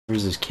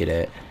Where's this kid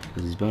at?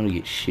 Cause he's bound to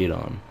get shit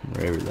on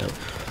wherever that.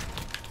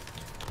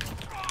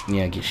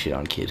 Yeah, get shit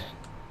on, kid.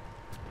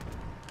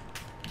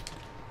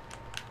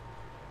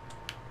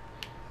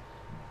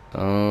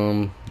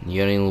 You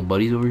got any little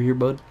buddies over here,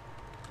 bud?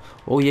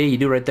 Oh yeah, you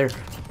do right there.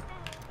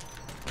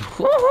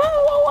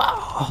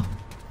 I'm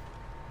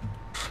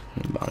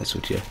honest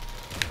with you.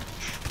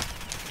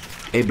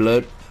 Hey,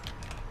 blood.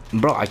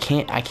 Bro, I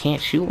can't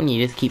shoot when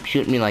you just keep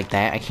shooting me like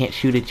that. I can't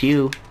shoot at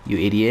you, you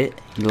idiot,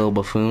 you little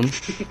buffoon.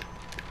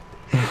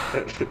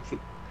 I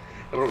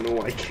don't know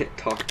why I can't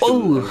talk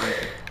to them.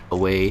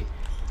 Away,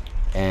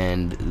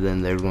 and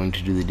then they're going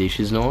to do the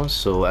dishes now.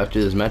 So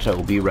after this match, I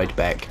will be right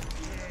back.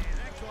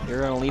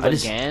 You're gonna leave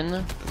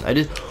again?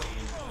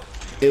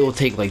 It will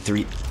take like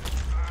 3.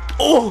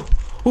 Oh,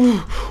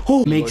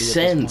 makes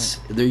sense.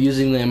 They're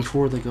using them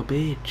for like a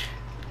bitch.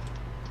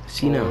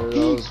 See now.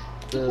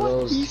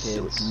 Those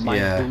kids.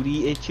 My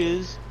booty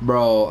itches.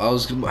 Bro, I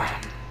was.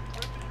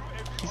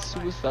 He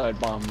suicide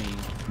bombed me.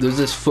 There's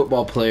this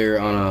football player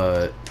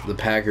on the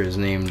Packers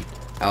named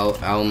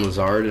Alan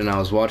Lazard, and I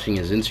was watching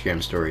his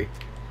Instagram story.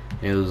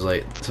 And it was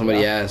like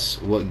somebody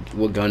asked,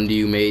 "What gun do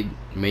you made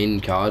in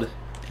COD?"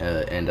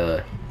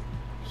 And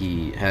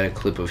he had a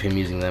clip of him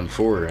using them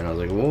for, and I was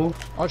like, "Whoa!"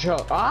 Watch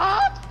out!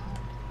 Ah!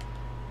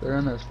 They're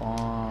in their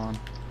spawn.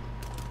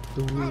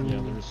 Yeah,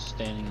 they're just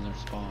standing in their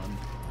spawn.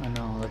 I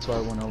know. That's why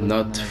I went over.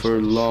 Not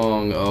for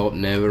long. Oh,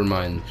 never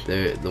mind.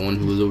 The one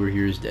who was over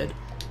here is dead.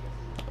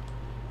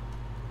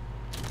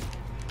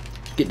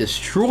 Get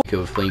destroyed.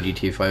 Of playing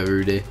GTA 5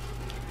 every day.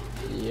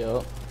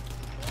 Yep.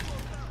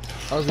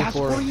 That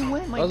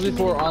was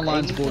before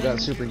online school got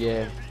super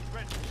gay.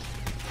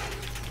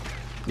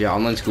 Yeah,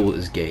 online school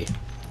is gay.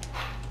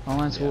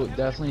 Online school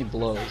definitely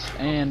blows,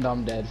 and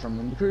I'm dead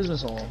from the cruise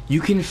missile.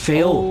 You can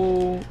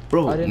fail,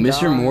 bro.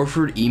 Mr. die.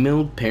 Morford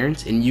emailed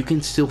parents, and you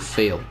can still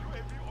fail,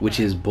 which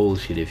is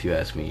bullshit if you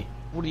ask me.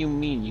 What do you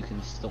mean you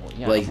can still?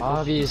 Yeah, like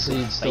obviously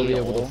you'd still be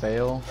able to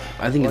fail.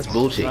 I think it's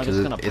bullshit because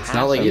it's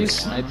not like it's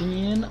sniping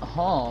in.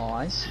 Oh,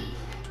 I see.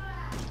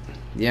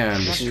 Yeah,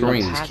 I'm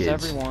destroying these kids.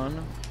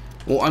 Everyone.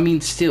 Well, I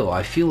mean, still,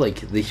 I feel like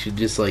they should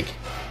just like.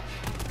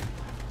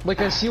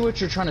 I see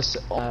what you're trying to say.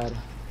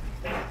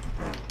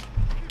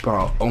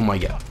 Bro, oh my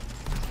god.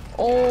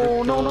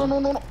 Oh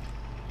no!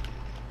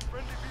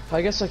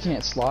 I guess I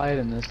can't slide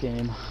in this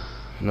game.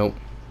 Nope.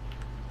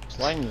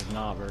 Sliding is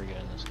not very good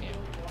in this game.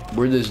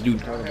 Where'd this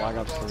dude? Try the Black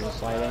Ops 3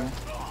 sliding.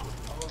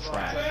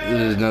 Trash.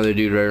 There's another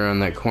dude right around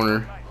that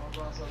corner.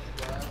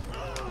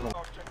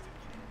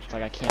 It's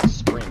like I can't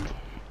sprint.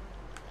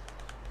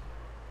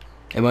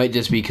 It might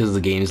just be because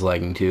the game's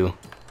lagging too.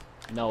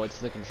 No, it's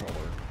the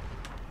controller.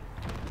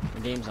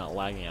 The game's not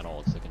lagging at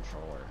all, it's the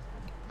controller.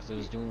 Because it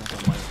was doing this on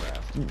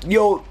Minecraft.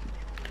 Yo!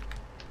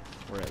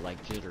 Where it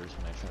like jitters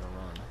when I try to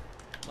run.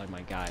 Like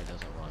my guy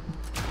doesn't run.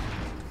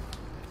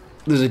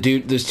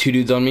 There's 2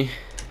 dudes on me.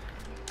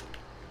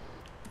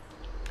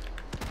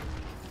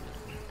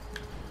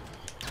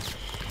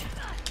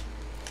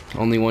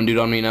 Only 1 dude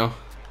on me now.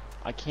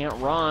 I can't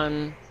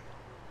run.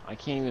 I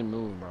can't even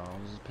move, bro.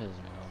 This is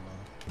pissing me off,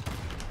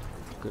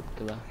 bro.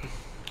 Good luck.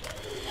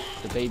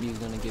 The baby's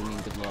gonna give me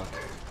good luck.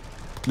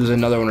 There's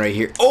another one right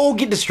here. Oh,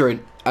 get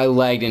destroyed. I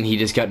lagged and he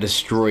just got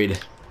destroyed.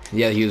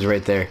 Yeah, he was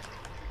right there.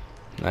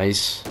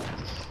 Nice.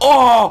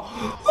 Oh!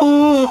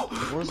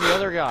 Where's the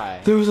other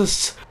guy? There was a...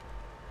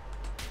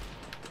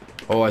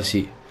 Oh, I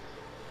see.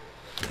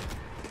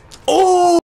 Oh!